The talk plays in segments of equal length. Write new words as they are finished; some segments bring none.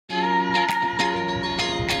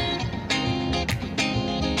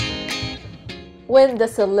When the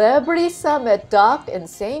Celebrity Summit docked in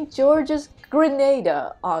St. George's,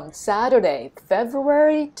 Grenada on Saturday,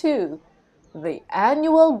 February 2, the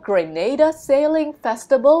annual Grenada Sailing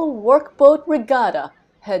Festival Workboat Regatta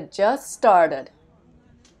had just started.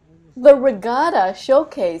 The regatta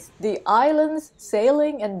showcased the island's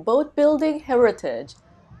sailing and boat-building heritage,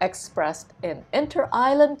 expressed in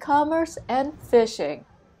inter-island commerce and fishing.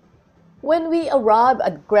 When we arrived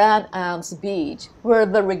at Grand Anse Beach, where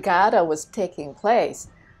the regatta was taking place,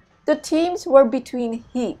 the teams were between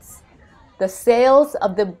heats. The sails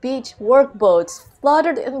of the beach workboats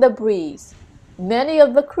fluttered in the breeze. Many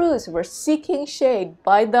of the crews were seeking shade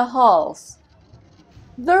by the hulls.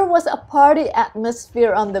 There was a party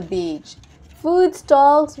atmosphere on the beach. Food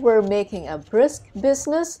stalls were making a brisk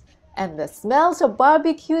business, and the smells of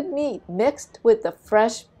barbecued meat mixed with the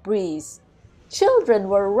fresh breeze. Children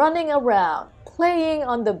were running around, playing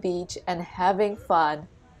on the beach and having fun.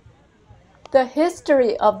 The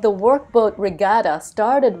history of the workboat regatta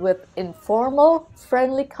started with informal,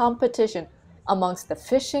 friendly competition amongst the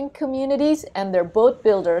fishing communities and their boat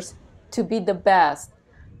builders to be the best.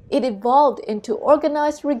 It evolved into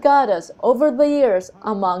organized regattas over the years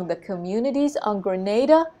among the communities on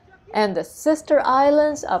Grenada and the sister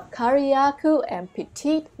islands of Carriacou and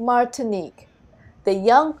Petite Martinique. The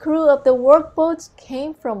young crew of the workboats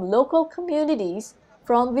came from local communities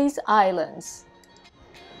from these islands.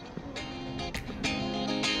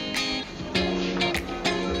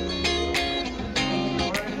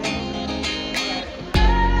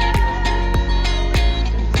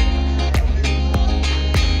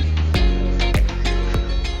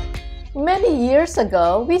 Many years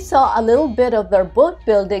ago, we saw a little bit of their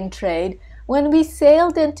boat-building trade when we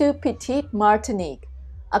sailed into Petite Martinique.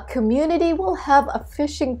 A community will have a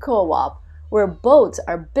fishing co-op where boats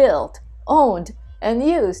are built, owned, and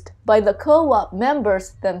used by the co-op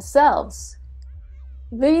members themselves.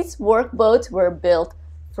 These workboats were built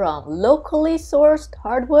from locally sourced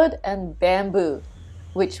hardwood and bamboo,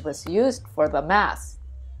 which was used for the mast.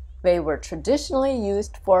 They were traditionally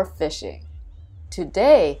used for fishing.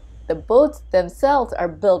 Today, the boats themselves are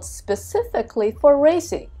built specifically for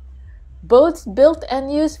racing. Boats built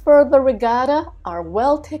and used for the regatta are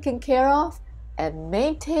well taken care of and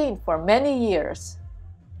maintained for many years.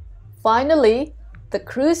 Finally, the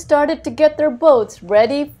crew started to get their boats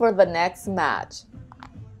ready for the next match.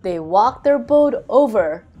 They walked their boat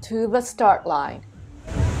over to the start line.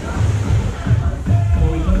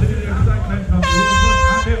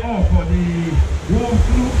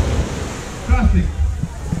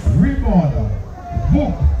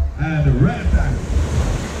 And red tag.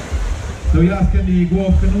 So we asking the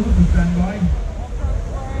go-off canoe to stand by.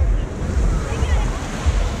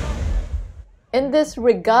 In this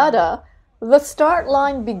regatta, the start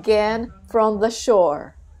line began from the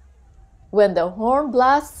shore. When the horn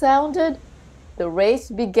blast sounded, the race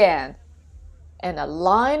began, and a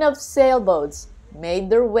line of sailboats made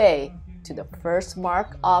their way to the first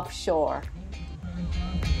mark offshore.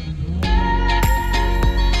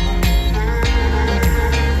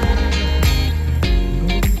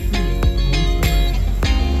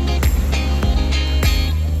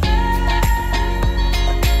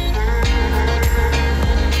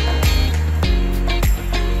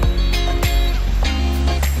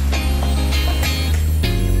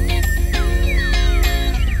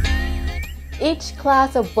 Each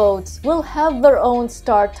class of boats will have their own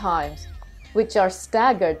start times, which are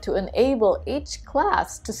staggered to enable each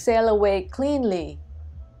class to sail away cleanly.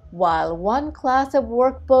 While one class of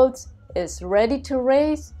workboats is ready to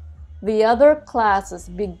race, the other classes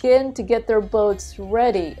begin to get their boats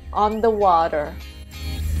ready on the water.